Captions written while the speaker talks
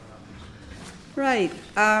Right.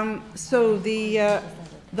 So the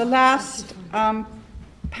last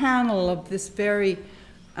panel of this very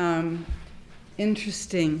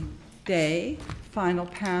interesting day, final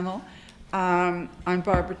panel. I'm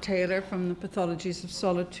Barbara Taylor from the Pathologies of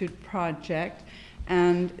Solitude Project,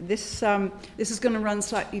 and this is going to run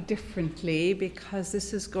slightly differently because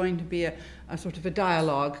this is going to be a sort of a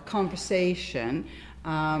dialogue, conversation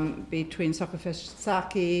between Shockliffe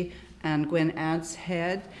Saki and Gwen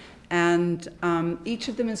Adshead. And each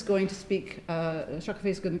of them is going to speak, Shockliffe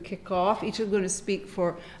is going to kick off. Each of them is going to speak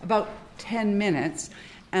for about 10 minutes.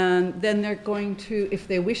 And then they're going to, if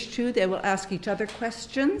they wish to, they will ask each other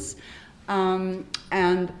questions.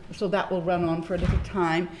 And so that will run on for a little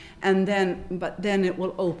time. And but then it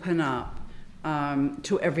will open up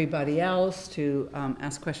to everybody else to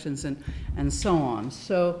ask questions and so on.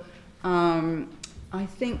 So I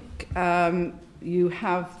think you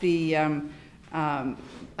have the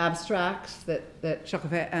abstracts that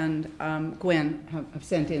Shockliffe and Gwen have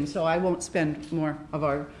sent in, so I won't spend more of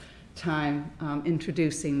our time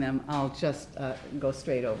introducing them. I'll just go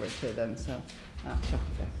straight over to them. So,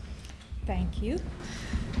 Shockliffe. Thank you.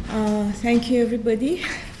 Thank you, everybody,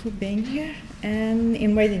 for being here and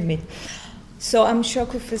inviting me. So I'm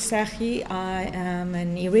Shockliffe Saki. I am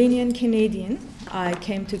an Iranian Canadian. I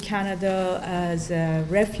came to Canada as a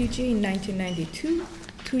refugee in 1992.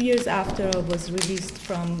 2 years after I was released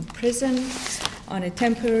from prison on a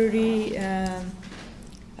temporary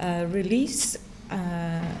release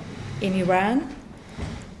in Iran.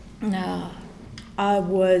 I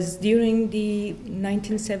was during the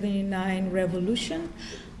 1979 revolution.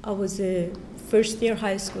 I was a first-year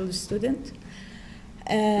high school student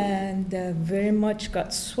and very much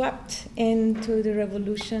got swept into the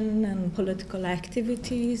revolution and political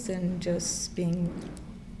activities and just doing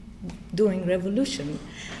revolution.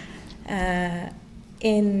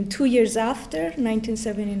 In 2 years after,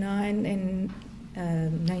 1979, in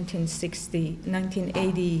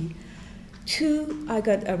 1982, I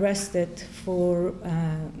got arrested for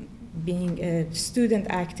being a student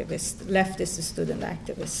activist, leftist student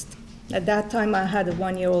activist. At that time, I had a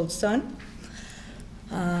 1-year-old son.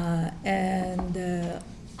 And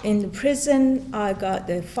in the prison, I got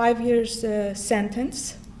a 5 years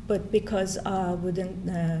sentence, but because I wouldn't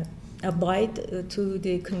abide to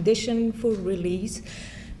the condition for release,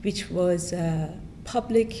 which was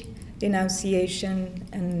public denunciation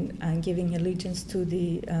and giving allegiance to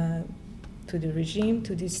the regime,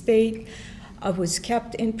 to the state, I was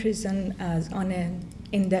kept in prison as on an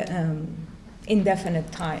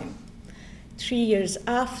indefinite time. 3 years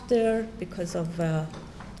after, because of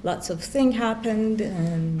lots of things happened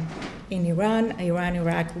in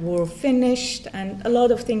Iran-Iraq war finished, and a lot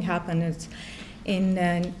of things happened. In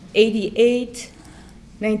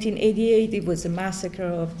 1988, it was a massacre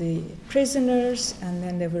of the prisoners, and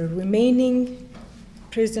then there were remaining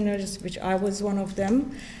prisoners, which I was one of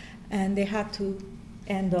them, and they had to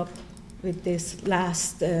end up with this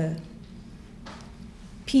last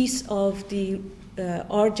piece of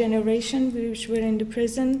our generation, which were in the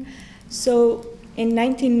prison. So in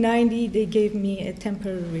 1990, they gave me a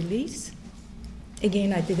temporary release.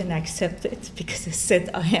 Again, I didn't accept it because I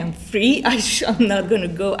said I am free. I'm not going to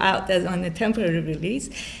go out on a temporary release.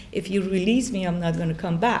 If you release me, I'm not going to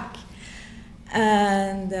come back.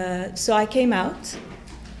 And so I came out.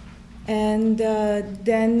 And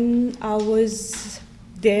then I was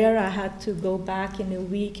there. I had to go back in a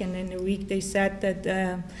week. And in a week, they said that,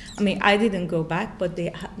 I didn't go back, but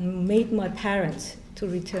they made my parents to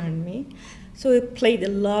return me. So it played a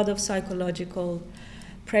lot of psychological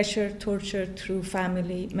pressure, torture through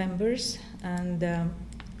family members. And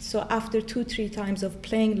so after 2-3 times of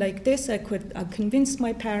playing like this, I convinced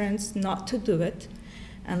my parents not to do it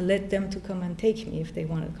and let them to come and take me if they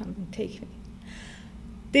want to come and take me.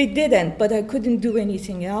 They didn't, but I couldn't do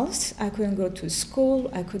anything else. I couldn't go to school.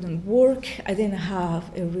 I couldn't work. I didn't have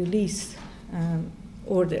a release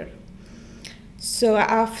order. So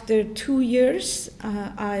after 2 years,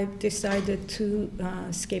 I decided to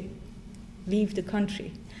leave the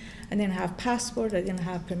country. I didn't have passport. I didn't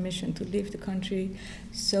have permission to leave the country.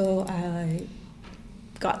 So I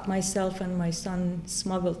got myself and my son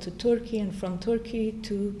smuggled to Turkey, and from Turkey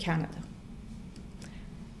to Canada.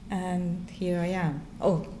 And here I am.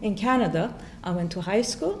 Oh, in Canada, I went to high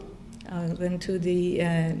school. I went to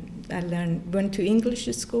went to English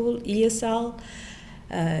school, ESL,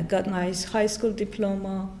 got my high school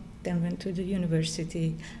diploma, then went to the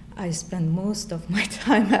university. I spent most of my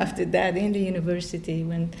time after that in the university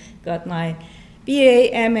when got my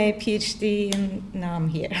BA, MA, PhD, and now I'm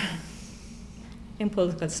here in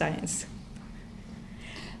political science.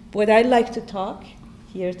 What I'd like to talk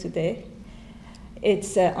here today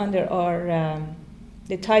It's under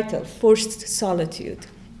the title, Forced Solitude.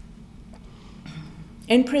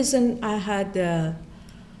 In prison, I had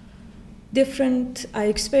I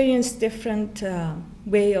experienced different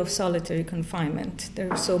way of solitary confinement.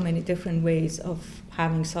 There are so many different ways of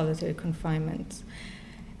having solitary confinement.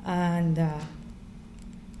 And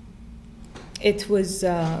it was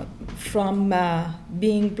from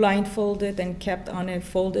being blindfolded and kept on a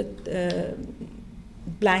folded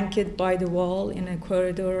blanket by the wall in a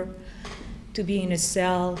corridor, to be in a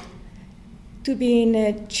cell, to be in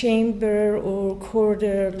a chamber or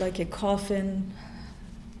corridor like a coffin,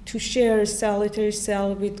 to share a solitary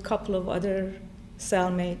cell with a couple of other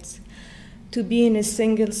cellmates, to be in a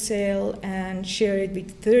single cell and share it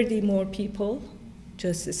with 30 more people,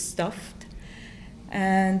 just stuffed,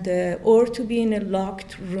 and or to be in a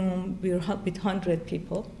locked room with 100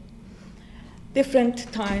 people.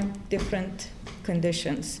 Different time, different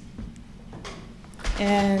conditions.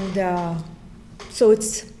 And so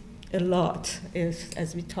it's a lot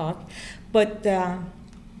as we talk, but a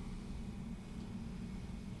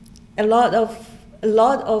lot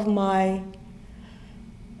of my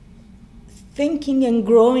thinking and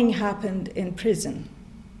growing happened in prison,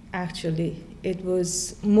 actually. It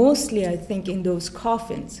was mostly, I think, in those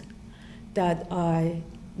coffins that I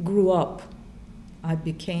grew up. I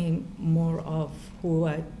became more of who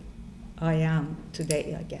I am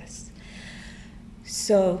today, I guess.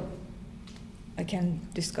 So I can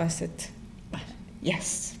discuss it.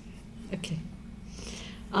 Yes. Okay.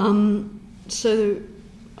 So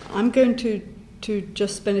I'm going to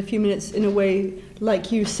just spend a few minutes in a way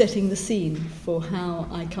like you setting the scene for how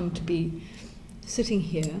I come to be sitting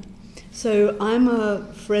here. So I'm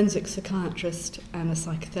a forensic psychiatrist and a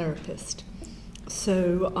psychotherapist.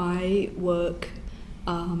 So I work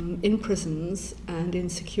in prisons and in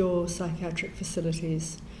secure psychiatric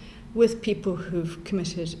facilities with people who've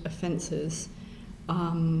committed offences.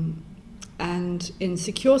 And in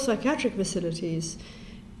secure psychiatric facilities,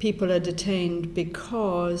 people are detained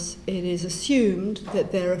because it is assumed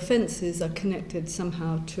that their offences are connected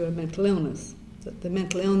somehow to a mental illness, that the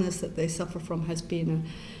mental illness that they suffer from has been a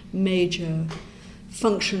major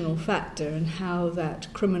functional factor in how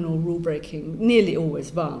that criminal rule-breaking, nearly always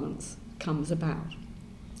violence, comes about.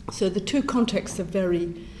 So the two contexts are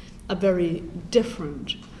very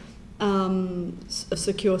different. A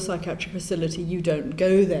secure psychiatric facility, you don't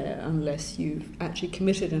go there unless you've actually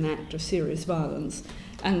committed an act of serious violence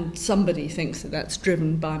and somebody thinks that that's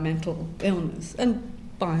driven by mental illness. And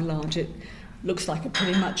by and large, it looks like it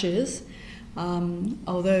pretty much is.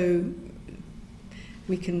 Although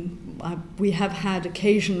we have had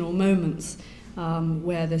occasional moments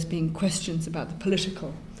where there's been questions about the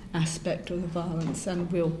political aspect of the violence,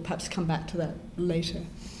 and we'll perhaps come back to that later.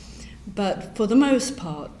 But for the most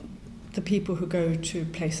part, the people who go to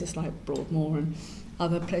places like Broadmoor and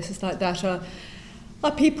other places like that are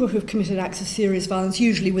people who've committed acts of serious violence,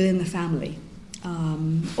 usually within the family,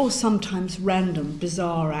 or sometimes random,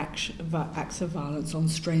 bizarre acts of violence on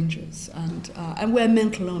strangers, and where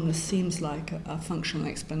mental illness seems like a functional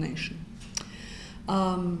explanation.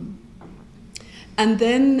 And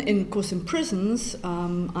then, of course, in prisons,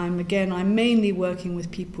 I'm mainly working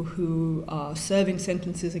with people who are serving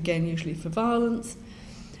sentences, again, usually for violence,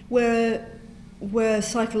 where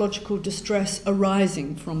psychological distress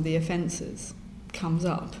arising from the offences comes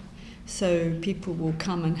up. So people will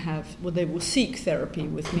come and they will seek therapy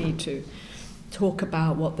with me to talk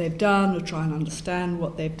about what they've done, or try and understand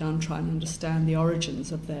what they've done, try and understand the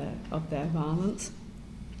origins of their violence.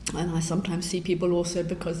 And I sometimes see people also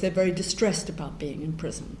because they're very distressed about being in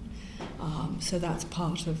prison. So that's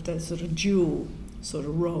part of the sort of dual sort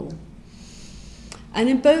of role. And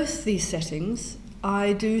in both these settings,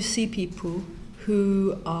 I do see people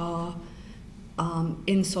who are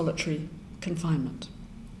in solitary confinement.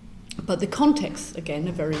 But the contexts, again,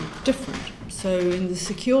 are very different. So in the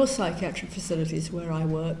secure psychiatric facilities where I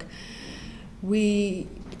work, the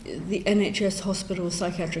NHS hospitals,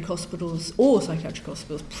 psychiatric hospitals, all psychiatric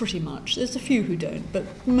hospitals, pretty much, there's a few who don't, but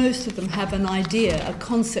most of them have an idea, a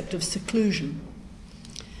concept of seclusion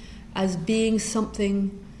as being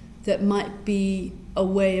something that might be a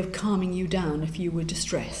way of calming you down if you were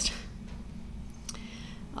distressed.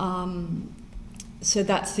 So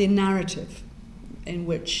that's the narrative in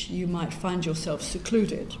which you might find yourself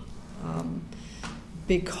secluded,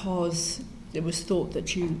 because it was thought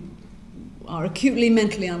that you are acutely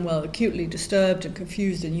mentally unwell, acutely disturbed and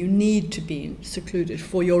confused, and you need to be secluded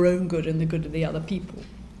for your own good and the good of the other people.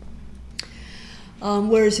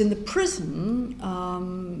 Whereas in the prison,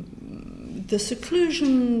 the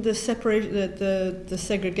seclusion, the separation, the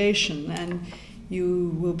segregation, and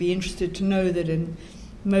You will be interested to know that in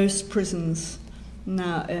most prisons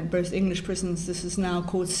now, both English prisons, this is now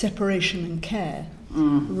called separation and care,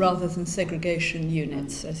 rather than segregation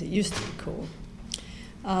units, as it used to be called.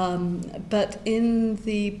 But in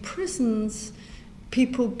the prisons,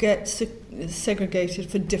 people get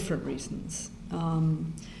segregated for different reasons.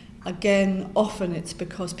 Again, often it's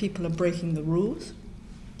because people are breaking the rules.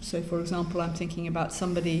 So, for example, I'm thinking about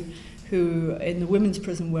somebody who, in the women's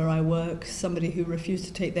prison where I work, somebody who refused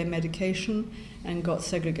to take their medication and got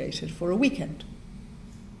segregated for a weekend.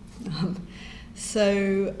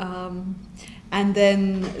 And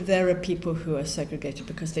then there are people who are segregated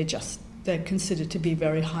because they're considered to be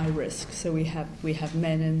very high risk. So we have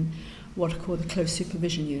men in what are called the close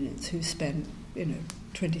supervision units who spend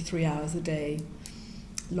 23 hours a day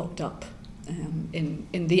locked up in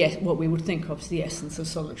what we would think of as the essence of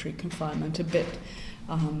solitary confinement, a bit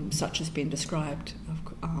such as been described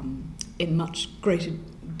in much greater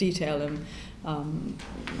detail and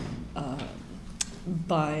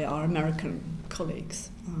by our American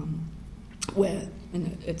colleagues, where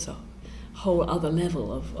it's a whole other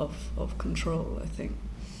level of control, I think.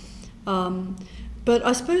 But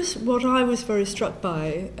I suppose what I was very struck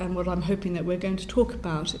by, and what I'm hoping that we're going to talk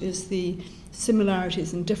about, is the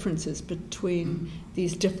similarities and differences between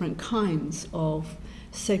these different kinds of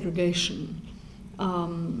segregation.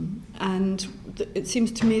 And it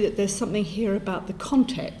seems to me that there's something here about the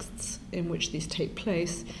contexts in which these take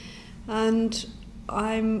place. And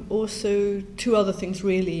I'm also, two other things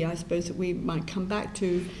really, I suppose, that we might come back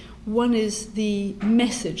to. One is the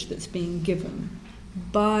message that's being given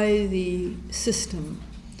by the system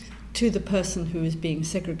to the person who is being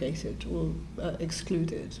segregated or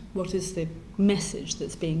excluded. What is the message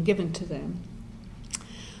that's being given to them?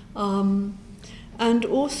 And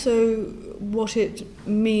also what it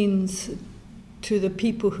means to the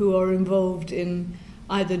people who are involved in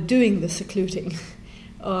either doing the secluding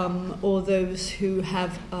or those who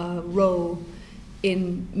have a role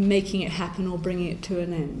in making it happen or bringing it to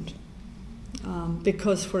an end.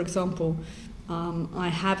 Because, for example, I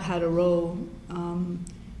have had a role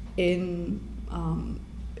in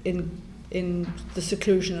the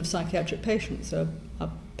seclusion of psychiatric patients. So a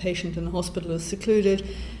patient in the hospital is secluded,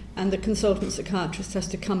 and the consultant psychiatrist has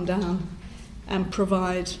to come down and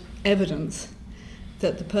provide evidence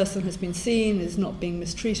that the person has been seen, is not being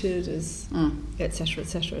mistreated, is etc.,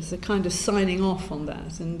 etc. It's a kind of signing off on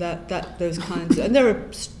that, and that those kinds. And there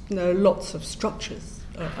are lots of structures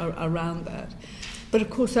around that, but of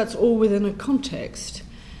course that's all within a context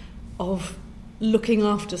of looking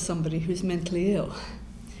after somebody who's mentally ill.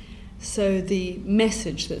 So the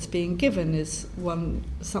message that's being given is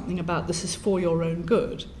something about this is for your own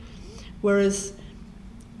good, whereas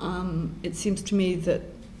it seems to me that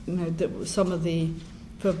that some of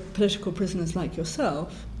for political prisoners like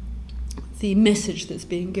yourself, the message that's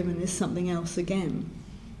being given is something else again.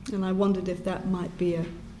 And I wondered if that might be a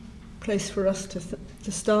place for us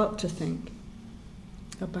to start to think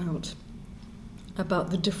about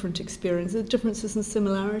the different experiences, the differences and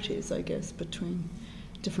similarities, I guess, between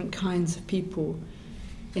different kinds of people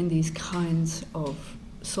in these kinds of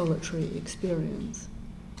solitary experience.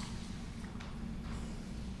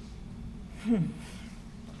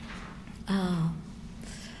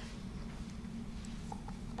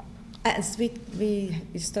 As we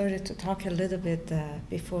started to talk a little bit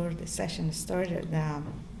before the session started,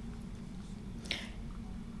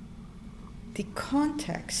 the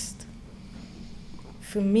context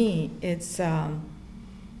for me it's an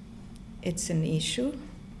issue,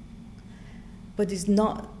 but it's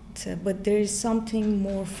not. But there is something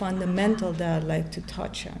more fundamental that I'd like to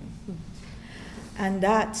touch on, and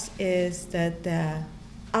that is that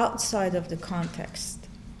outside of the context,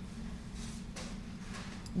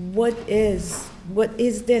 what is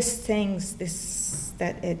this things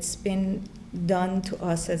that it's been done to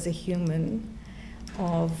us as a human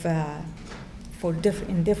of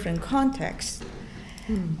in different contexts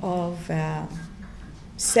of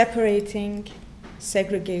separating,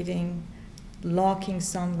 segregating, locking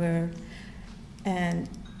somewhere, and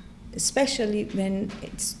especially when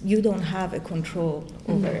you don't have a control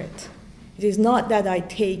over it. It is not that I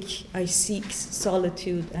seek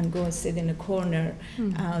solitude and go and sit in a corner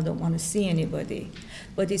and I don't want to see anybody,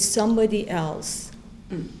 but it's somebody else.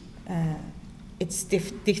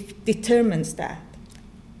 It determines that.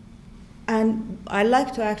 And I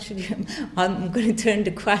like to actually, I'm going to turn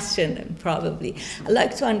the question probably. I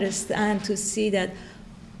like to understand, to see that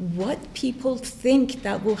what people think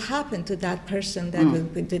that will happen to that person that will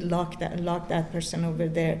lock that person over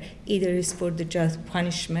there, either is for the just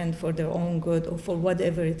punishment, for their own good, or for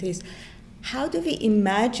whatever it is. How do we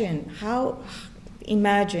imagine, how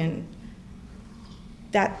imagine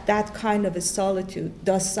that kind of a solitude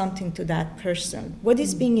does something to that person. What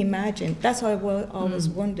is being imagined? That's what I always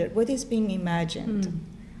wondered. What is being imagined?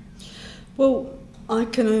 Well, I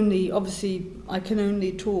can only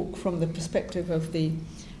talk from the perspective of the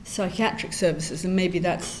psychiatric services, and maybe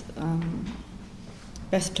that's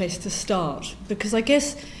best place to start, because I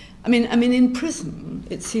guess, I mean, in prison,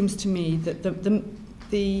 it seems to me that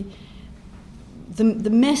the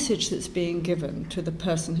message that's being given to the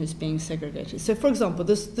person who's being segregated. So, for example,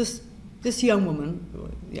 this young woman,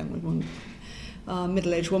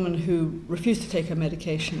 middle-aged woman who refused to take her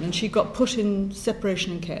medication, and she got put in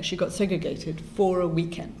separation and care. She got segregated for a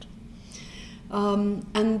weekend.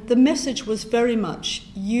 And the message was very much,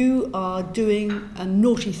 you are doing a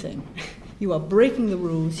naughty thing. You are breaking the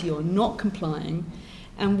rules, you are not complying,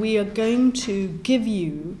 and we are going to give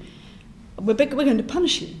you, we're going to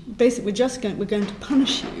punish you. Basically, we're going to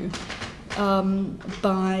punish you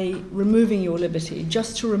by removing your liberty,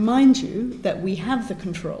 just to remind you that we have the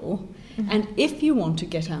control, and if you want to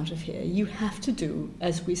get out of here, you have to do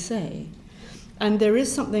as we say. And there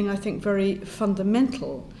is something, I think, very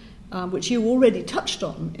fundamental, which you already touched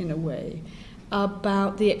on in a way,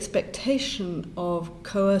 about the expectation of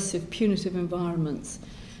coercive, punitive environments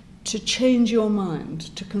to change your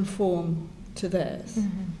mind, to conform to theirs.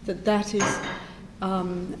 That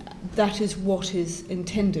is what is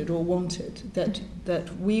intended or wanted, that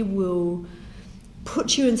we will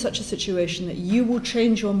put you in such a situation that you will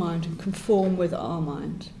change your mind and conform with our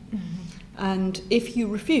mind. And if you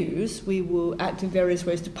refuse, we will act in various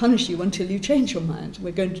ways to punish you until you change your mind.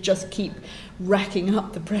 We're going to just keep racking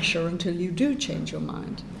up the pressure until you do change your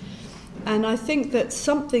mind. And I think that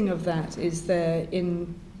something of that is there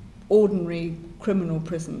in ordinary criminal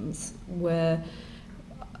prisons where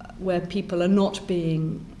people are not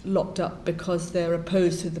being locked up because they're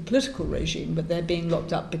opposed to the political regime, but they're being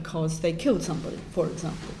locked up because they killed somebody, for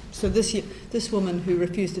example. So this woman who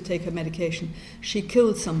refused to take her medication, she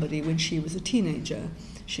killed somebody when she was a teenager.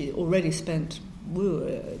 She already spent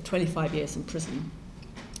 25 years in prison.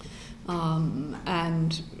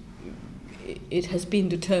 And it has been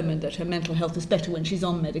determined that her mental health is better when she's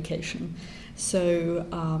on medication. So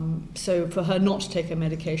for her not to take her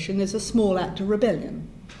medication is a small act of rebellion,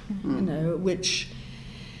 which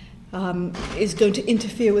is going to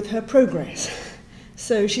interfere with her progress.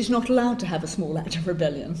 So she's not allowed to have a small act of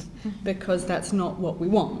rebellion, because that's not what we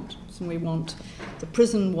want. So the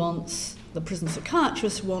prison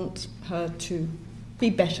psychiatrists want her to be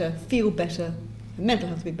better, feel better, her mental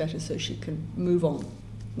health to be better, so she can move on.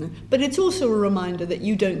 But it's also a reminder that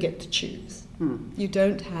you don't get to choose. You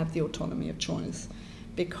don't have the autonomy of choice,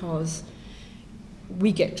 because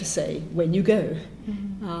we get to say when you go.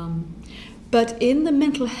 But in the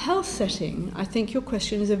mental health setting, I think your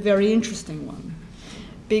question is a very interesting one,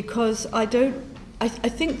 because I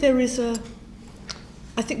think there are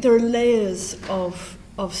layers of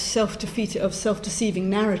self-deceiving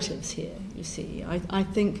narratives here. You see, I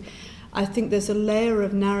think there's a layer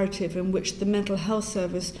of narrative in which the mental health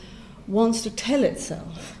service wants to tell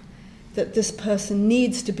itself that this person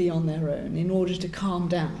needs to be on their own in order to calm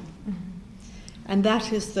down. And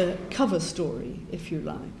that is the cover story, if you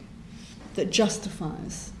like, that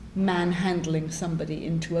justifies manhandling somebody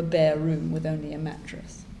into a bare room with only a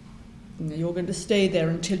mattress. You're going to stay there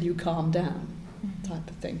until you calm down, type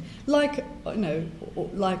of thing. Like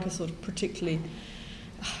a sort of particularly,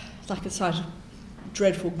 like a sort of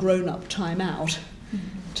dreadful grown-up time-out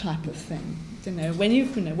type of thing. When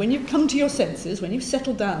you come to your senses, when you've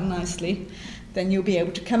settled down nicely, then you'll be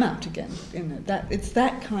able to come out again. It's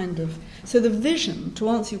that kind of. So the vision, to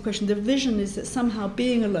answer your question, the vision is that somehow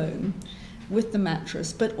being alone with the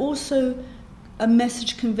mattress, but also a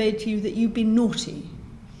message conveyed to you that you've been naughty,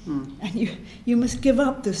 and you must give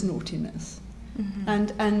up this naughtiness,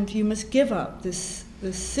 and you must give up this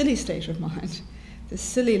silly state of mind, this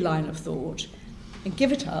silly line of thought, and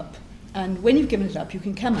give it up. And when you've given it up, you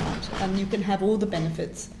can come out and you can have all the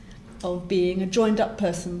benefits of being a joined-up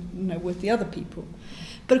person, with the other people.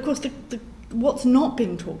 But of course, what's not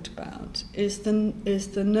being talked about is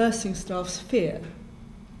the nursing staff's fear.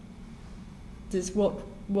 There's what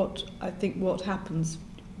I think what happens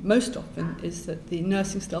most often is that the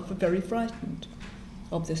nursing staff are very frightened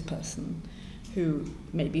of this person, who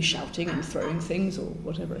may be shouting and throwing things or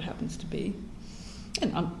whatever it happens to be,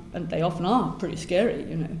 and they often are pretty scary,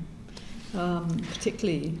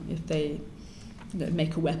 particularly if they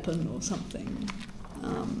make a weapon or something.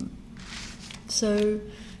 So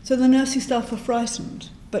the nursing staff are frightened.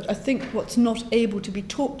 But I think what's not able to be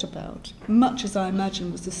talked about, much as I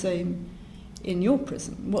imagine was the same in your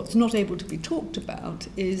prison, what's not able to be talked about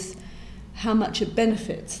is how much it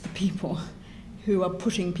benefits the people who are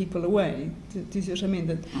putting people away. Do you see what I mean?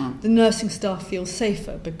 That the nursing staff feels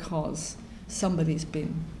safer because somebody's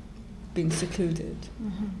been secluded.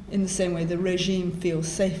 Mm-hmm. In the same way, the regime feels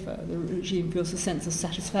safer. The regime feels a sense of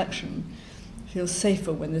satisfaction, feels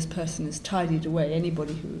safer when this person is tidied away.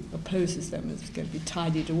 Anybody who opposes them is going to be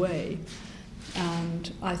tidied away.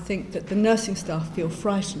 And I think that the nursing staff feel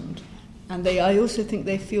frightened, and I also think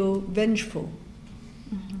they feel vengeful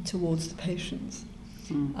towards the patients,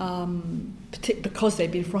 because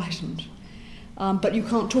they've been frightened. But you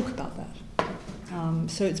can't talk about that.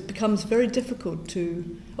 So it becomes very difficult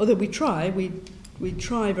to, although we try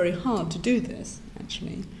very hard to do this,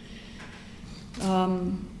 actually.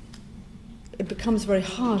 It becomes very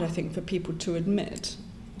hard, I think, for people to admit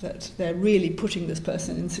that they're really putting this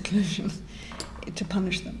person in seclusion to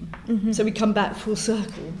punish them. Mm-hmm. So we come back full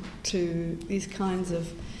circle to these kinds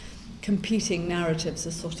of competing narratives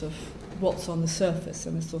as sort of what's on the surface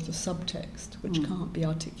and a sort of subtext which can't be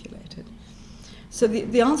articulated. So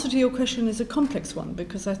the answer to your question is a complex one,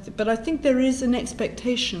 because but I think there is an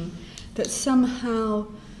expectation that somehow,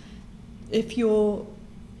 if you're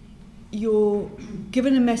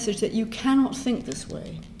given a message that you cannot think this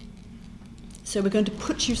way, so we're going to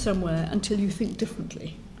put you somewhere until you think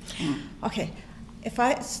differently. Okay, if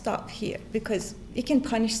I stop here, because you can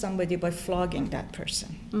punish somebody by flogging that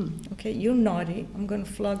person. Okay, you're naughty, I'm going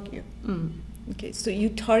to flog you. Okay, so you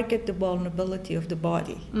target the vulnerability of the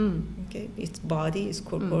body. Okay, its body is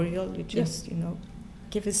corporeal. You just,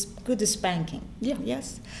 give a good spanking. Yeah.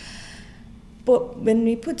 Yes. But when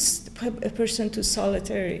we put a person to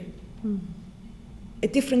solitary, a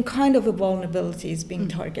different kind of a vulnerability is being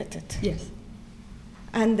targeted. Yes.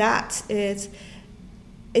 And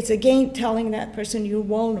it's again telling that person you're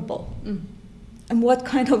vulnerable. And what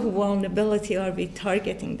kind of vulnerability are we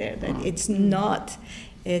targeting there? That it's not.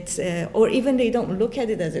 Or even they don't look at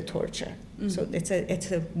it as a torture. So it's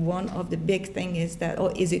one of the big thing is that,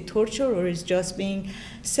 is it torture or is just being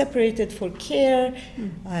separated for care,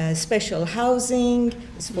 special housing,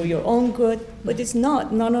 it's for your own good, but it's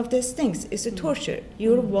not, none of these things. It's a torture.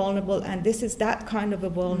 You're vulnerable, and this is that kind of a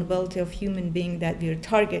vulnerability of human being that we're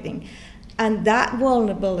targeting. And that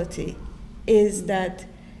vulnerability is that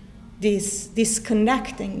this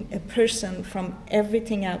disconnecting a person from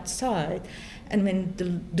everything outside. And when the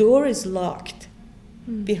door is locked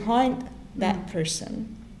behind that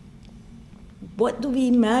person, what do we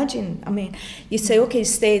imagine? I mean, you say, okay,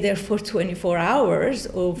 stay there for 24 hours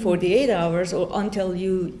or 48 hours or until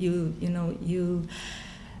you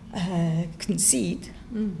concede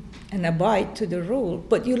and abide to the rule.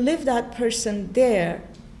 But you leave that person there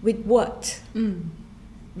with what?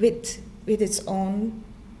 With its own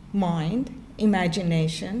mind,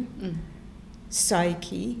 imagination,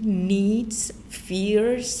 psyche, needs,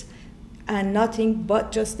 fears, and nothing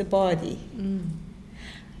but just the body.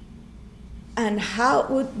 And how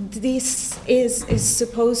would this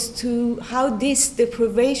how this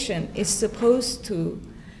deprivation is supposed to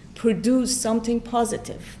produce something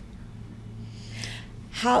positive?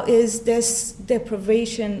 How is this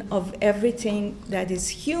deprivation of everything that is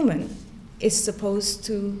human is supposed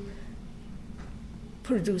to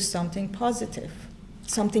produce something positive,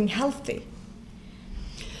 something healthy?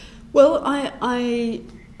 Well,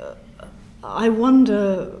 I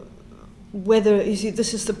wonder whether, you see,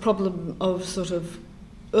 this is the problem of sort of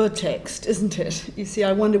urtext, isn't it? You see,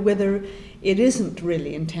 I wonder whether it isn't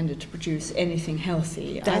really intended to produce anything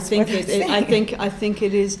healthy. That's I think what I'm saying.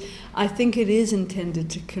 I think it is intended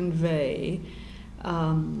to convey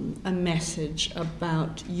a message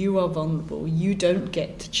about you are vulnerable. You don't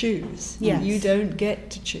get to choose. Yes. You don't get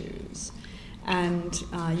to choose. And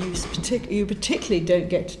you particularly don't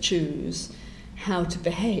get to choose how to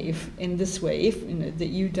behave in this way, that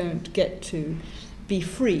you don't get to be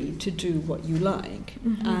free to do what you like.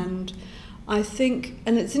 And I think,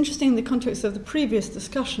 and it's interesting in the context of the previous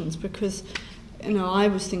discussions, because I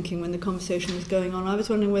was thinking when the conversation was going on, I was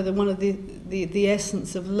wondering whether one of the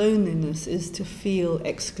essence of loneliness is to feel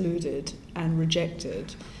excluded and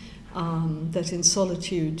rejected, that in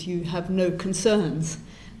solitude you have no concerns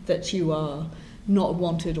that you are not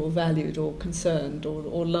wanted or valued or concerned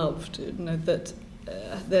or loved, that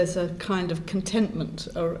there's a kind of contentment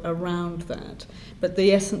around that. But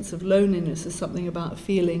the essence of loneliness is something about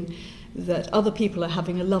feeling that other people are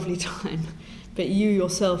having a lovely time, but you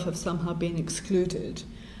yourself have somehow been excluded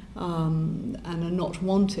and are not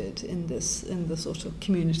wanted in the sort of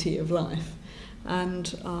community of life.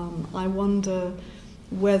 And I wonder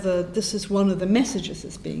whether this is one of the messages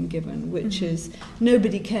that's being given, which is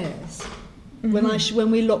nobody cares.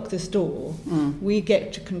 When we lock this door, we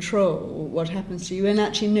get to control what happens to you, and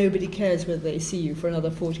actually nobody cares whether they see you for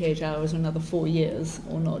another 48 hours or another 4 years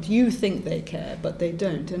or not. You think they care, but they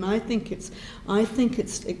don't. And I think it's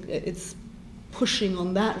pushing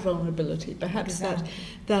on that vulnerability, perhaps that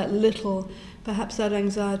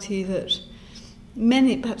anxiety that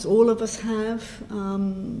many, perhaps all of us have,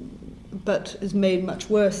 but is made much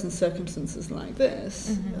worse in circumstances like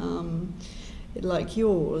this. Like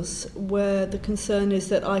yours, where the concern is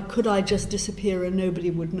that could I just disappear and nobody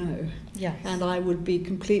would know? Yes. And I would be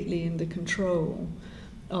completely in the control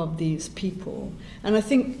of these people. And I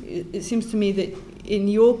think it seems to me that in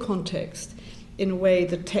your context, in a way,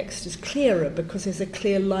 the text is clearer because there's a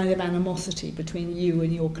clear line of animosity between you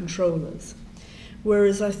and your controllers.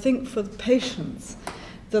 Whereas I think for the patients,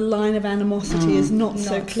 the line of animosity is not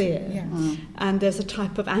so clear. Yes. And there's a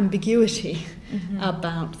type of ambiguity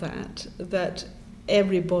about that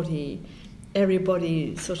everybody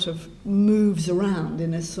sort of moves around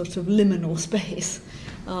in a sort of liminal space.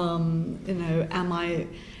 Am I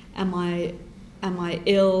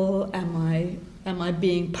ill? Am I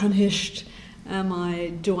being punished?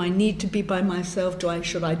 Do I need to be by myself?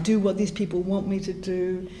 Should I do what these people want me to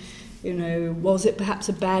do? Was it perhaps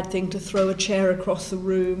a bad thing to throw a chair across the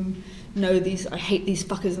room? No, I hate these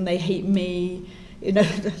fuckers and they hate me.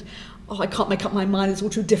 I can't make up my mind. It's all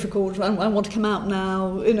too difficult. I want to come out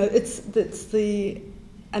now.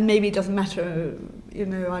 And maybe it doesn't matter.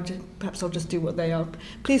 Perhaps I'll just do what they are.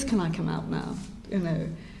 Please, can I come out now?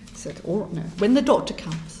 Said, or no. When the doctor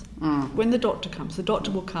comes, the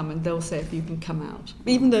doctor will come and they'll say if you can come out,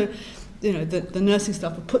 even though. The nursing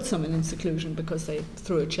staff will put someone in seclusion because they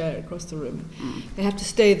threw a chair across the room. They have to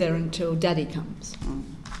stay there until Daddy comes.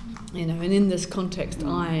 And in this context,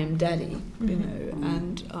 I am Daddy.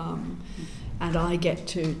 And I get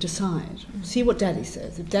to decide. See what Daddy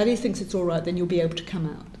says. If Daddy thinks it's all right, then you'll be able to come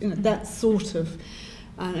out. That sort of,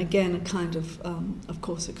 and again, a kind of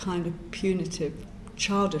course, a kind of punitive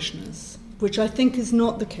childishness, which I think is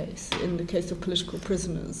not the case in the case of political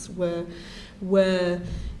prisoners, where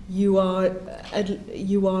you are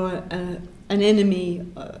an enemy,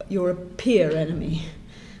 you're a peer enemy.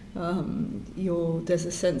 There's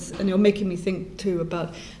a sense, and you're making me think too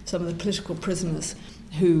about some of the political prisoners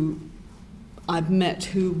who I've met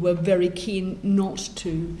who were very keen not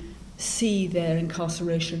to see their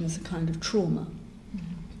incarceration as a kind of trauma,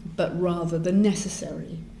 but rather the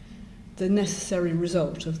necessary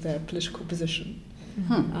result of their political position.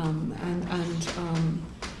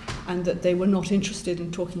 And that they were not interested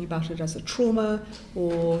in talking about it as a trauma,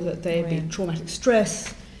 or that they had been traumatic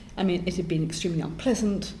stress. I mean, it had been extremely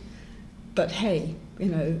unpleasant, but hey,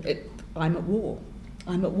 I'm at war.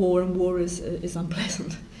 I'm at war, and war is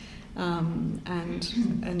unpleasant. And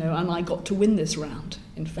I got to win this round.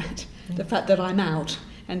 In fact, the fact that I'm out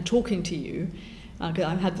and talking to you, I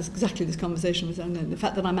had exactly this conversation with them. The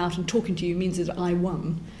fact that I'm out and talking to you means that I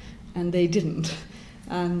won, and they didn't.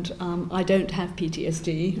 And I don't have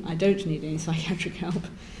PTSD. I don't need any psychiatric help.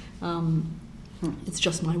 It's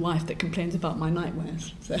just my wife that complains about my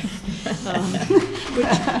nightmares. So,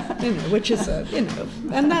 which is but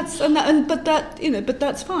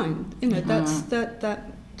that's fine.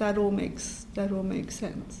 That all makes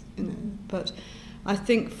sense. But I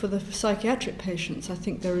think for the psychiatric patients, I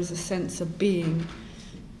think there is a sense of being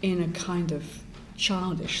in a kind of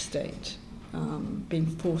childish state. Being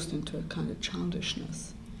forced into a kind of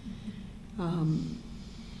childishness. Can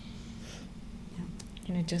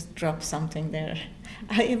I just drop something there?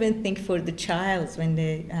 I even think for the child, when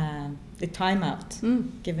the timeout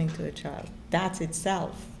given to a child, that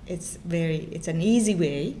itself, it's an easy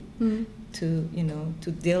way to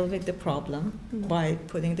deal with the problem by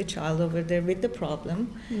putting the child over there with the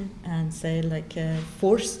problem and say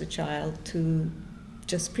force the child to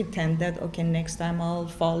just pretend that, okay, next time I'll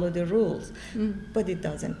follow the rules. But it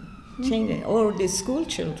doesn't change it. Or the school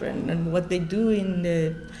children and what they do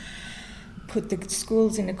put the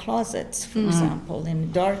schools in the closets, for example, in the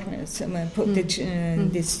darkness, put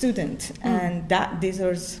the student. And these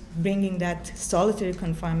are bringing that solitary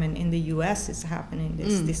confinement in the US is happening,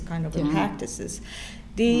 this kind of practices.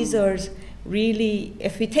 These are really,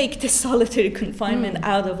 if we take the solitary confinement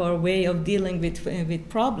out of our way of dealing with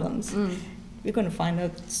problems, we're going to find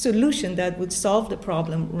a solution that would solve the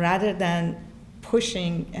problem rather than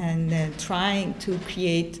pushing and trying to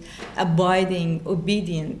create abiding,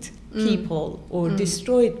 obedient people or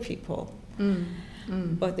destroyed people.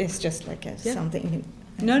 But it's just something.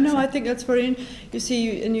 No, I think that's very. You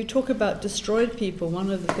see, and you talk about destroyed people.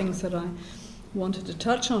 One of the things that I wanted to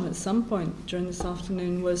touch on at some point during this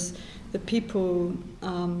afternoon was the people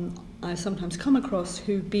I sometimes come across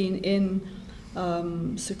who've been in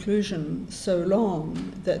seclusion so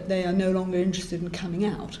long that they are no longer interested in coming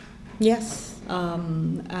out. Yes.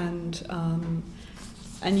 And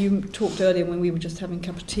you talked earlier when we were just having a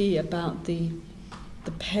cup of tea about the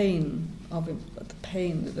pain of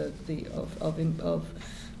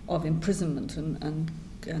imprisonment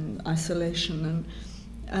and isolation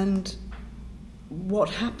and what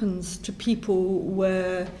happens to people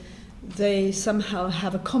where they somehow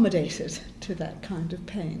have accommodated to that kind of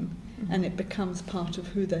pain, and it becomes part of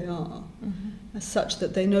who they are, as such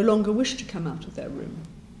that they no longer wish to come out of their room,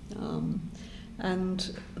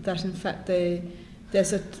 and that in fact they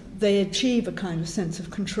achieve a kind of sense of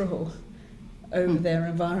control over their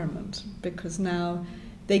environment, because now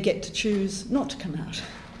they get to choose not to come out.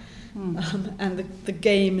 And the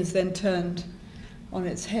game is then turned on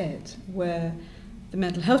its head, where the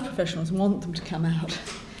mental health professionals want them to come out,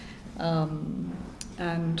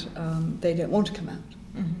 and they don't want to come out.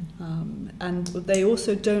 And they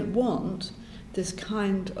also don't want this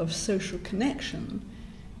kind of social connection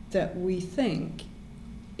that we think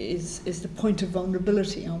is the point of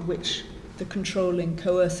vulnerability on which the controlling,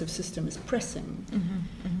 coercive system is pressing.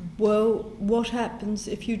 Well, what happens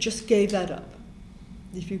if you just gave that up?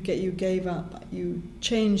 If you gave up, you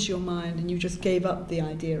changed your mind and you just gave up the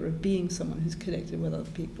idea of being someone who's connected with other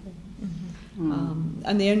people.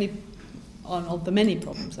 And the only, of the many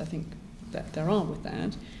problems I think that there are with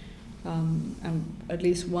that, and at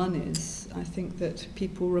least one is, I think that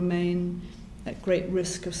people remain at great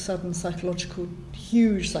risk of sudden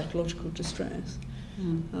huge psychological distress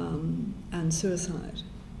and suicide.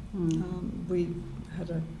 We had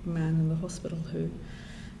a man in the hospital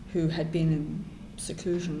who had been in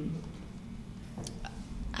seclusion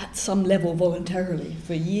at some level voluntarily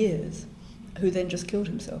for years, who then just killed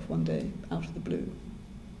himself one day out of the blue,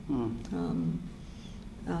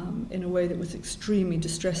 in a way that was extremely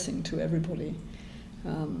distressing to everybody,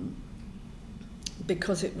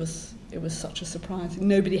 because it was such a surprise.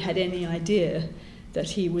 Nobody had any idea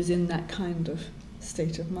that he was in that kind of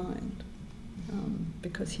state of mind,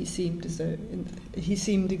 because he seemed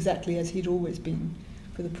exactly as he'd always been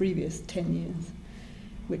for the previous 10 years,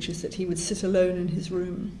 which is that he would sit alone in his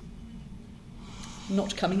room,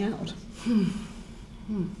 not coming out.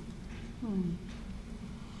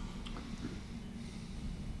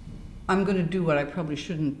 I'm going to do what I probably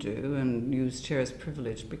shouldn't do and use chair's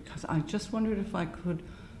privilege, because I just wondered if I could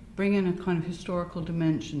bring in a kind of historical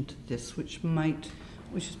dimension to this, which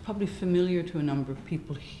is probably familiar to a number of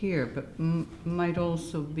people here, but might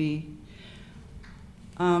also be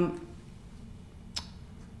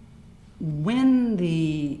when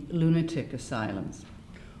the lunatic asylums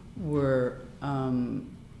were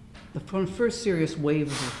the first serious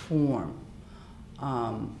wave of reform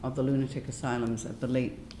of the lunatic asylums at the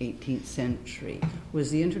late 18th century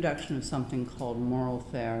was the introduction of something called moral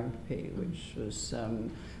therapy, which was,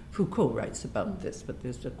 Foucault writes about this, but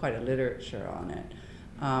there's quite a literature on it,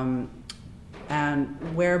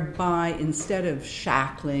 and whereby instead of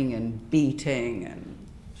shackling and beating and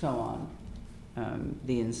so on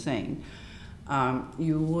the insane,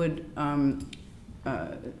 you would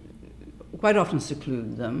quite often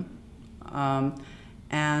seclude them,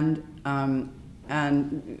 and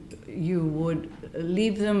you would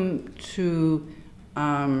leave them to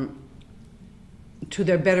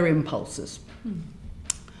their better impulses.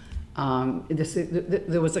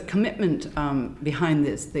 There was a commitment behind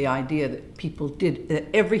this, the idea that that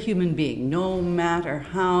every human being, no matter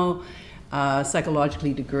how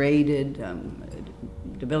psychologically degraded,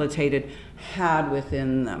 debilitated, had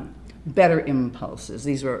within them better impulses.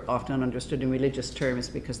 These were often understood in religious terms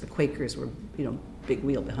because the Quakers were, big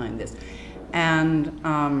wheel behind this, and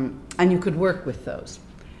you could work with those,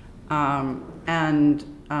 and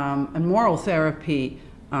moral therapy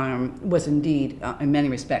was indeed, in many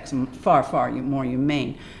respects, far, far more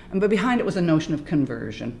humane. But behind it was a notion of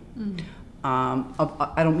conversion. I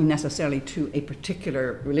don't mean necessarily to a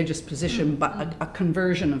particular religious position, but a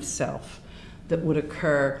conversion of self that would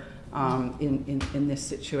occur in this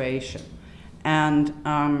situation. And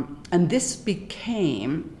this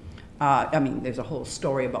became, there's a whole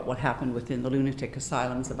story about what happened within the lunatic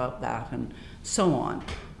asylums about that and so on.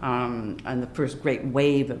 And the first great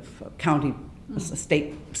wave of county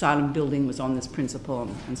state asylum building was on this principle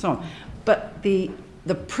and so on. But the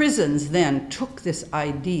prisons then took this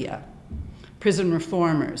idea, prison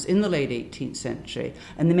reformers in the late 18th century,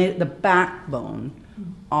 and they made it the backbone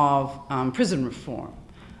of prison reform.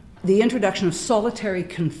 The introduction of solitary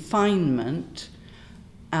confinement,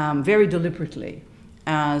 very deliberately,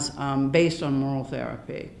 as based on moral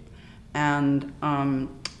therapy, and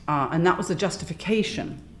that was the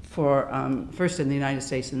justification for first in the United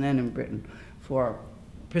States and then in Britain for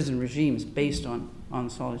prison regimes based on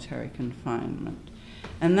solitary confinement.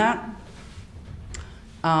 And that,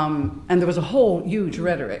 and there was a whole huge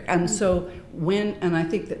rhetoric. And so and I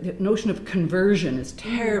think that the notion of conversion is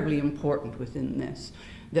terribly important within this,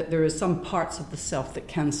 that there is some parts of the self that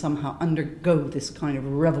can somehow undergo this kind of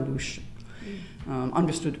revolution.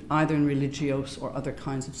 Understood either in religious or other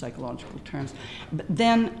kinds of psychological terms. But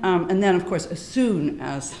then, and then of course, as soon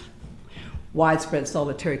as widespread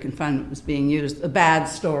solitary confinement was being used, the bad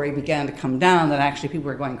story began to come down that actually people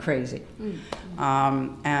were going crazy.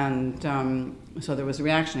 So there was a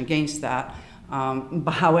reaction against that.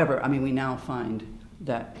 But however, I mean, we now find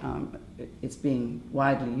that it's being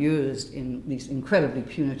widely used in these incredibly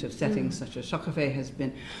punitive settings, such as Shakopee has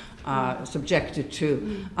been subjected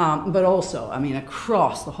to, but also, I mean,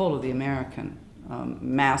 across the whole of the American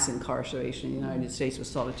mass incarceration in the United States with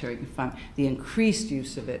solitary confinement, the increased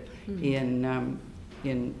use of it in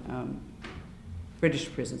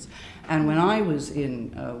British prisons. And when I was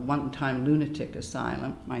in a one-time lunatic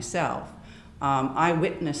asylum myself, I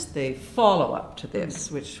witnessed the follow-up to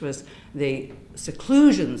this, which was the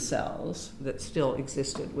seclusion cells that still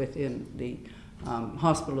existed within the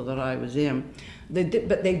hospital that I was in.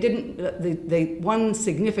 One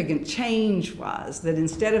significant change was that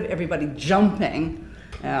instead of everybody jumping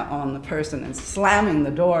on the person and slamming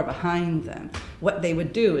the door behind them, what they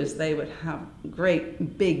would do is they would have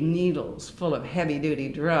great big needles full of heavy-duty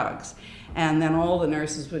drugs, and then all the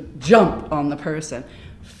nurses would jump on the person,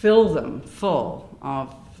 fill them full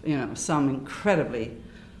of, some incredibly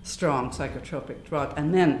strong psychotropic drug,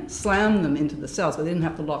 and then slam them into the cells, but they didn't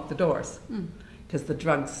have to lock the doors because the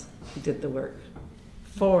drugs did the work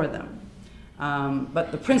for them.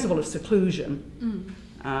 But the principle of seclusion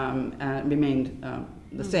remained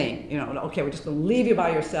the same. Okay, we're just going to leave you by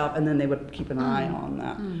yourself, and then they would keep an eye on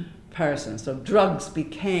that person. So drugs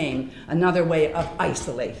became another way of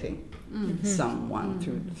isolating someone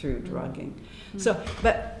through drugging. So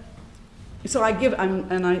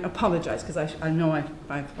I apologize because I know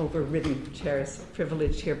I've overridden Chair's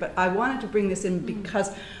privilege here, but I wanted to bring this in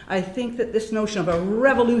because I think that this notion of a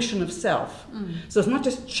revolution of self, so it's not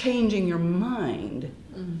just changing your mind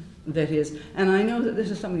that is, and I know that this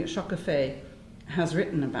is something that Shakopee has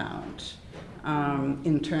written about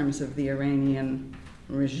in terms of the Iranian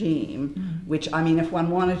regime, which, I mean, if one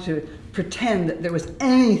wanted to pretend that there was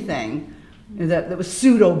anything that was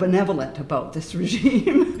pseudo-benevolent about this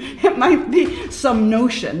regime, it might be some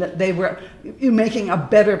notion that they were making a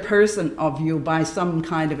better person of you by some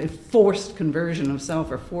kind of a forced conversion of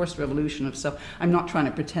self or forced revolution of self. I'm not trying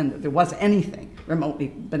to pretend that there was anything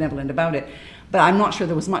remotely benevolent about it, but I'm not sure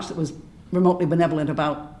there was much that was remotely benevolent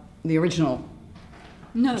about the original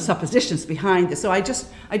suppositions behind this. So I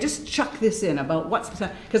just chuck this in about what's,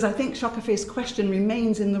 because I think Shakopee's question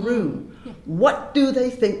remains in the room. What do they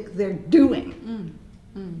think they're doing?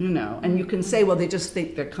 And you can say, well, they just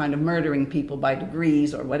think they're kind of murdering people by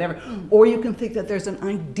degrees or whatever, or you can think that there's an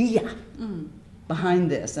idea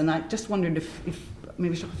behind this. And I just wondered if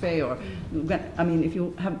maybe Shakopee or, if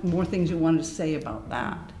you have more things you wanted to say about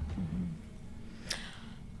that.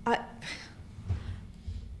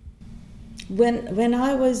 When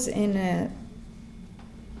I was in a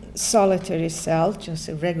solitary cell, just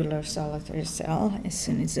a regular solitary cell, as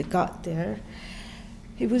soon as I got there,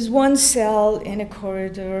 it was one cell in a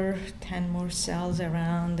corridor, 10 more cells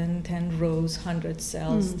around, and 10 rows, 100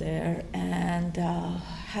 cells there, and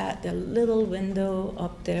had a little window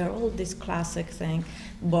up there, all this classic thing,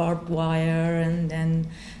 barbed wire, and then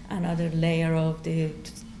another layer of the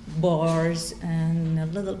bars, and a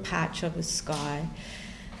little patch of the sky.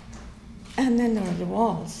 And then there are the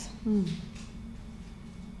walls.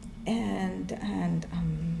 And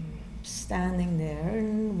I'm standing there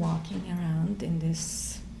and walking around in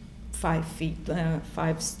this 3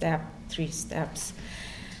 steps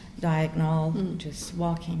diagonal, just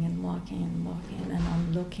walking and walking and walking. And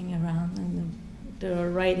I'm looking around, and there are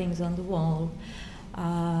writings on the wall.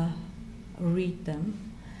 Read them.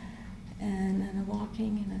 And I'm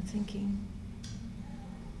walking and I'm thinking,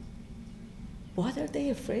 what are they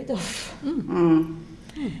afraid of? And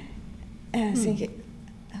I think,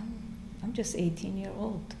 I'm just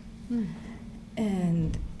 18-year-old.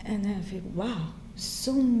 And I feel, wow,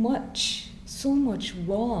 so much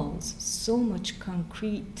walls, so much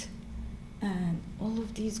concrete, and all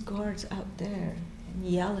of these guards out there and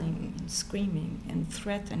yelling and screaming and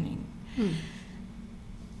threatening.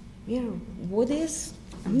 What is?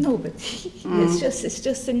 I'm nobody. It's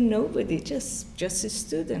just a nobody, just a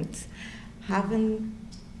student.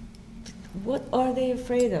 What are they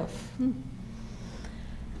afraid of?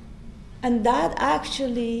 And that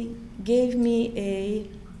actually gave me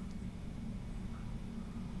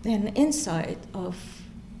an insight of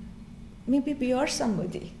maybe we are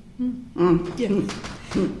somebody.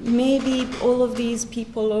 Maybe all of these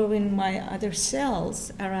people are in my other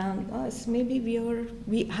cells around us. Maybe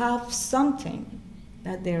we have something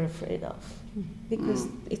that they're afraid of, because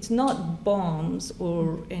it's not bombs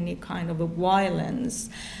or any kind of a violence,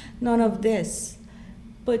 none of this,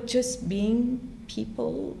 but just being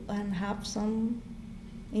people and have some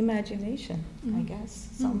imagination, I guess,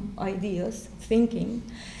 some ideas, thinking,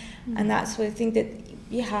 and that's why I think that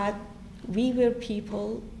we were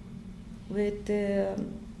people with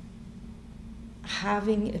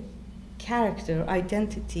having a character,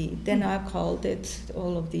 identity. Then I called it,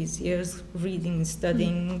 all of these years, reading,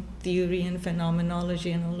 studying theory and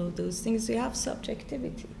phenomenology and all of those things, we have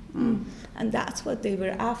subjectivity. And that's what they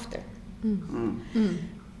were after.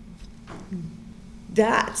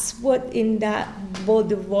 That's what in that, both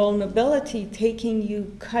the vulnerability, taking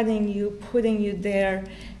you, cutting you, putting you there,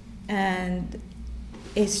 and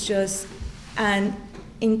it's just, and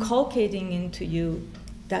inculcating into you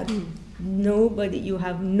that you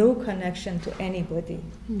have no connection to anybody,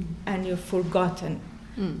 and you're forgotten.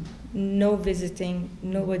 No visiting,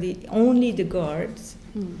 nobody, only the guards.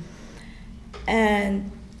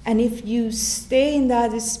 And if you stay in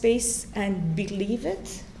that space and believe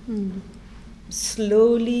it,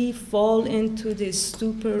 slowly fall into the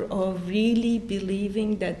stupor of really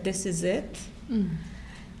believing that this is it,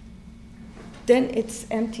 then it's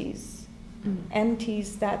empties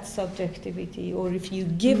that subjectivity. Or if you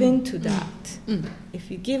give into that,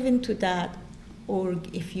 or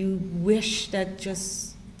if you wish that,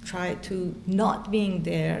 just try to not being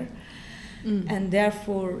there, and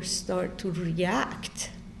therefore start to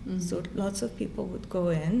react. So lots of people would go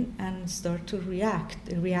in and start to react.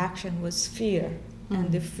 The reaction was fear,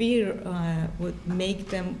 and the fear would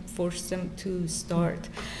force them to start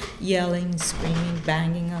yelling, screaming,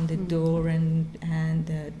 banging on the door, and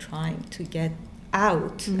trying to get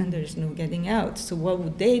out, and there's no getting out. So what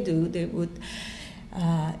would they do? They would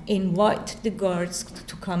invite the guards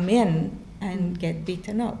to come in and get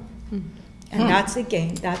beaten up. And that's a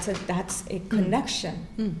connection,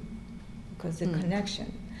 because the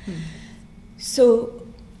connection. So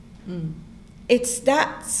it's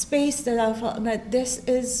that space that I felt that this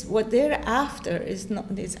is what they're after, is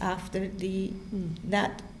after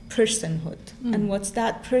that personhood. And what's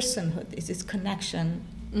that personhood? Is its connection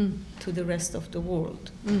to the rest of the world,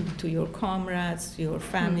 to your comrades, to your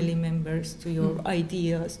family members, to your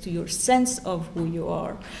ideas, to your sense of who you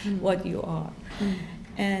are, what you are.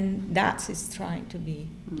 And that is trying to be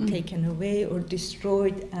taken away or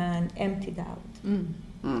destroyed and emptied out.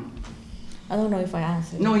 I don't know if I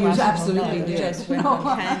answered. No, you absolutely did. Just went on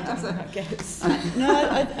tangent, I guess.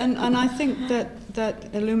 And I think that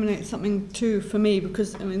illuminates something too for me,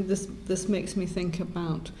 because I mean this makes me think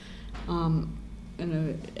about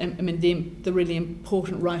the really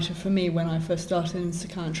important writer for me when I first started in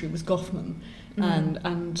psychiatry was Goffman,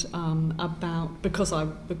 and about because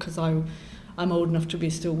I'm old enough to be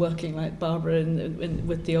still working like Barbara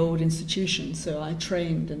with the old institutions, so I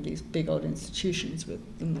trained in these big old institutions with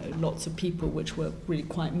lots of people which were really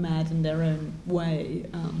quite mad in their own way,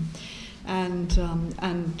 and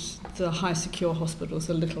the high secure hospitals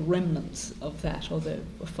are little remnants of that, although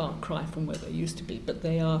a far cry from where they used to be. But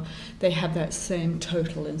they have that same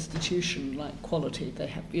total institution like quality. They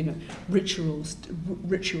have rituals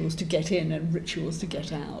to get in and rituals to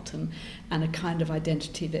get out, and a kind of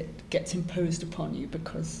identity that gets imposed upon you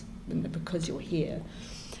because you're here.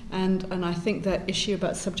 And I think that issue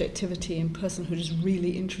about subjectivity and personhood is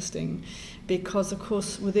really interesting, because of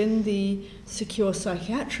course within the secure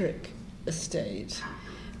psychiatric estate,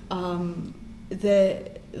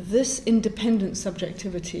 this independent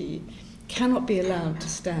subjectivity cannot be allowed to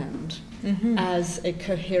stand as a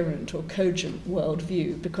coherent or cogent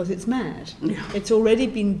worldview, because it's mad. Yeah. It's already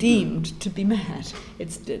been deemed to be mad.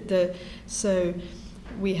 So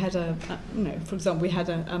we had for example, we had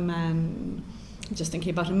a man. Just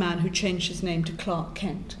thinking about a man who changed his name to Clark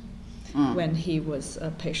Kent when he was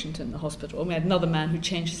a patient in the hospital. And we had another man who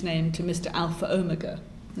changed his name to Mr. Alpha Omega.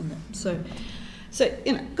 So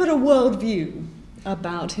got a worldview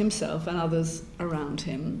about himself and others around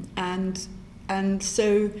him, and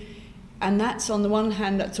that's, on the one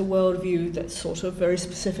hand, that's a worldview that's sort of very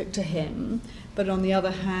specific to him, but on the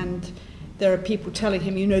other hand, there are people telling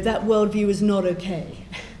him, that worldview is not okay.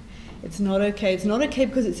 It's not okay. It's not okay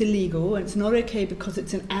because it's illegal, and it's not okay because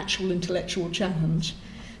it's an actual intellectual challenge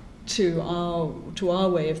to our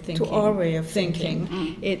way of thinking. To our way of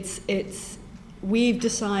thinking. We've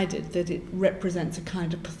decided that it represents a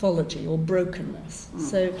kind of pathology or brokenness.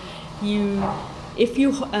 So if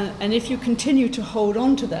you continue to hold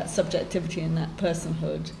on to that subjectivity and that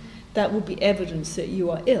personhood, that will be evidence that you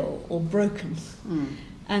are ill or broken.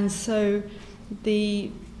 And so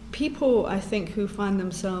the people, I think, who find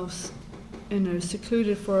themselves,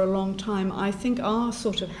 secluded for a long time, I think are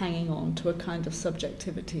sort of hanging on to a kind of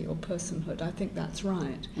subjectivity or personhood. I think that's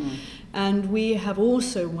right. And we have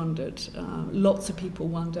also wondered, lots of people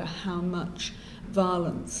wonder how much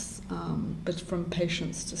violence, but from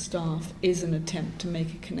patients to staff, is an attempt to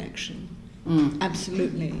make a connection.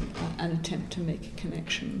 Absolutely an attempt to make a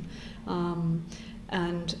connection,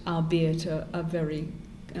 and albeit a very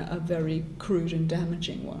crude and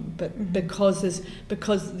damaging one, but because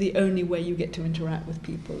the only way you get to interact with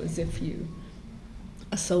people is if you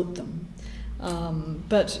assault them.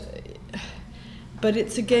 But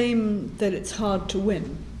it's a game that it's hard to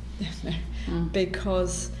win,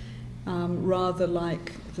 because rather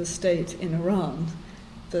like the state in Iran,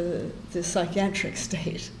 the psychiatric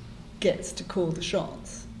state gets to call the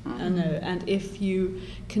shots. And if you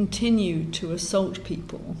continue to assault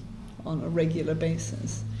people on a regular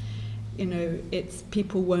basis,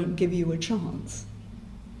 people won't give you a chance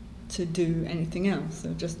to do anything else.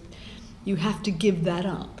 So you have to give that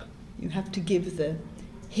up. You have to give the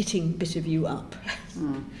hitting bit of you up.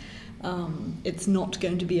 It's not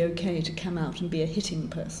going to be okay to come out and be a hitting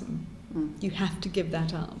person. You have to give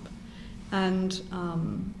that up. And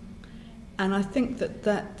I think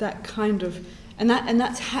that kind of, and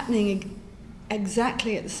that's happening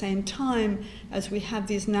exactly at the same time as we have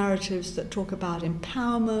these narratives that talk about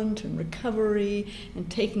empowerment and recovery and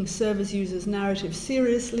taking service users' narratives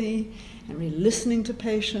seriously and really listening to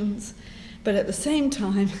patients. But at the same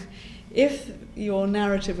time, if your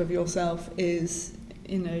narrative of yourself is,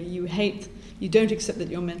 you don't accept that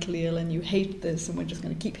you're mentally ill and you hate this and we're just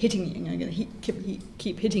going to keep hitting you and I'm going to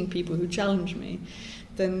keep hitting people who challenge me,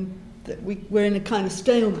 then we're in a kind of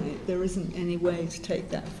stalemate. There isn't any way to take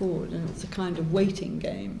that forward, and it's a kind of waiting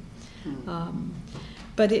game.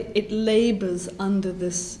 But it labours under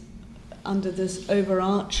this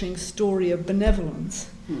overarching story of benevolence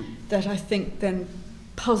that I think then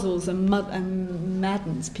puzzles and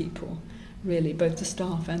maddens people, really, both the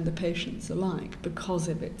staff and the patients alike, because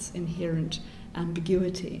of its inherent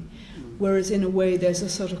ambiguity. Whereas in a way there's a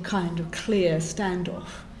sort of kind of clear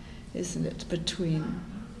standoff, isn't it, between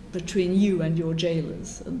you and your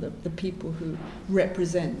jailers and the people who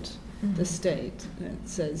represent the state. That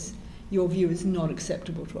says, your view is not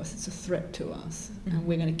acceptable to us, it's a threat to us, and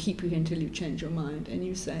we're going to keep you here until you change your mind. And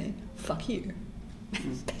you say, fuck you,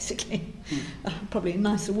 basically. Probably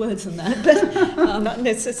nicer words than that, but not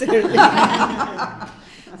necessarily.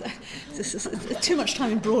 This is too much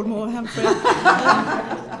time in Broadmoor, I'm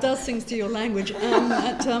afraid. Does things to your language.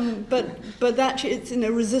 But that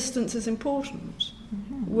resistance is important.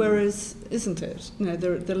 Whereas, isn't it?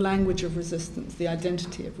 The language of resistance, the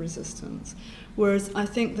identity of resistance. Whereas I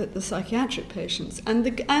think that the psychiatric patients and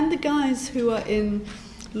the guys who are in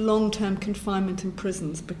long-term confinement in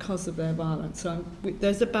prisons because of their violence. So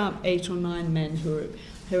there's about 8 or 9 men who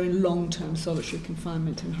are in long-term solitary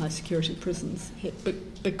confinement in high-security prisons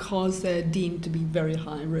because they're deemed to be very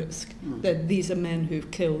high risk. These are men who've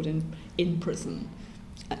killed in prison.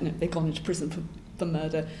 They've gone into prison for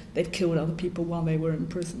murder. They've killed other people while they were in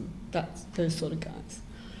prison. That's those sort of guys.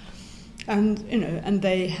 And and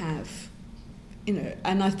they have,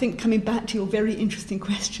 and I think coming back to your very interesting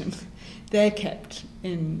question, they're kept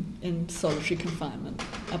in solitary confinement,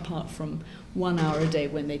 apart from 1 hour a day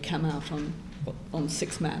when they come out on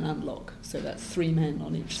 6-man unlock. So that's 3 men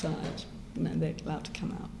on each side, and then they're allowed to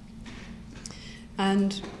come out.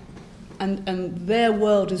 And their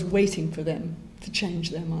world is waiting for them to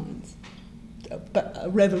change their minds. But a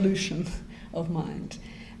revolution of mind.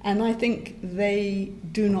 And I think they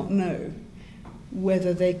do not know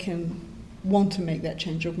whether they can want to make that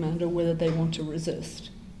change of mind or whether they want to resist.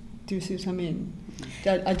 Do you see what I mean?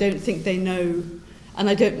 I don't think they know, and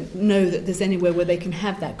I don't know that there's anywhere where they can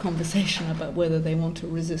have that conversation about whether they want to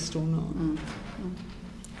resist or not.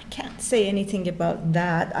 I can't say anything about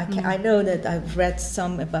that. I know that I've read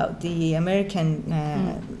some about the American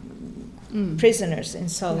prisoners in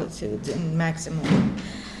solitude in maximum,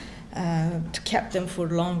 kept them for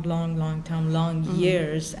long time,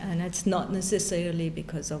 years, and it's not necessarily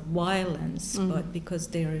because of violence, but because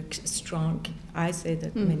they're strong. I say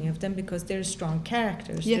that many of them because they're strong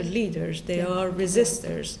characters, they're leaders, they are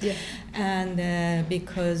resistors, and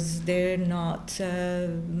because they're not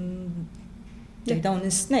They don't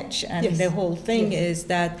snitch, and Yes. the whole thing Yes. is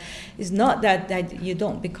that it's not that you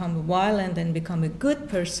don't become violent and become a good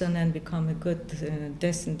person and become a good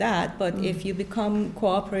this and that, but if you become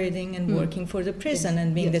cooperating and working for the prison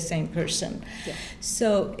and being the same person. Yes.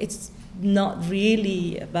 So it's not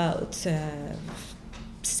really about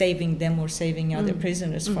saving them or saving other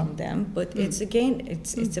prisoners from them, but it's again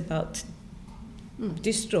it's about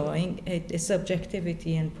destroying its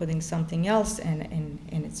subjectivity and putting something else in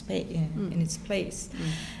its place.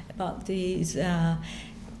 About these,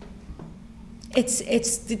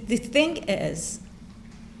 it's the thing is,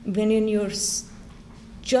 when you're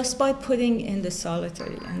just by putting in the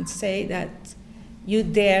solitary and say that you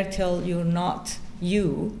dare till you're not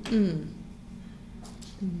you.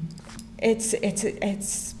 It's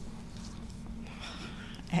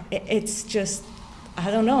just, I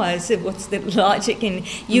don't know. I said, what's the logic in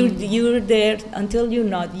you're there until you're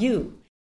not you.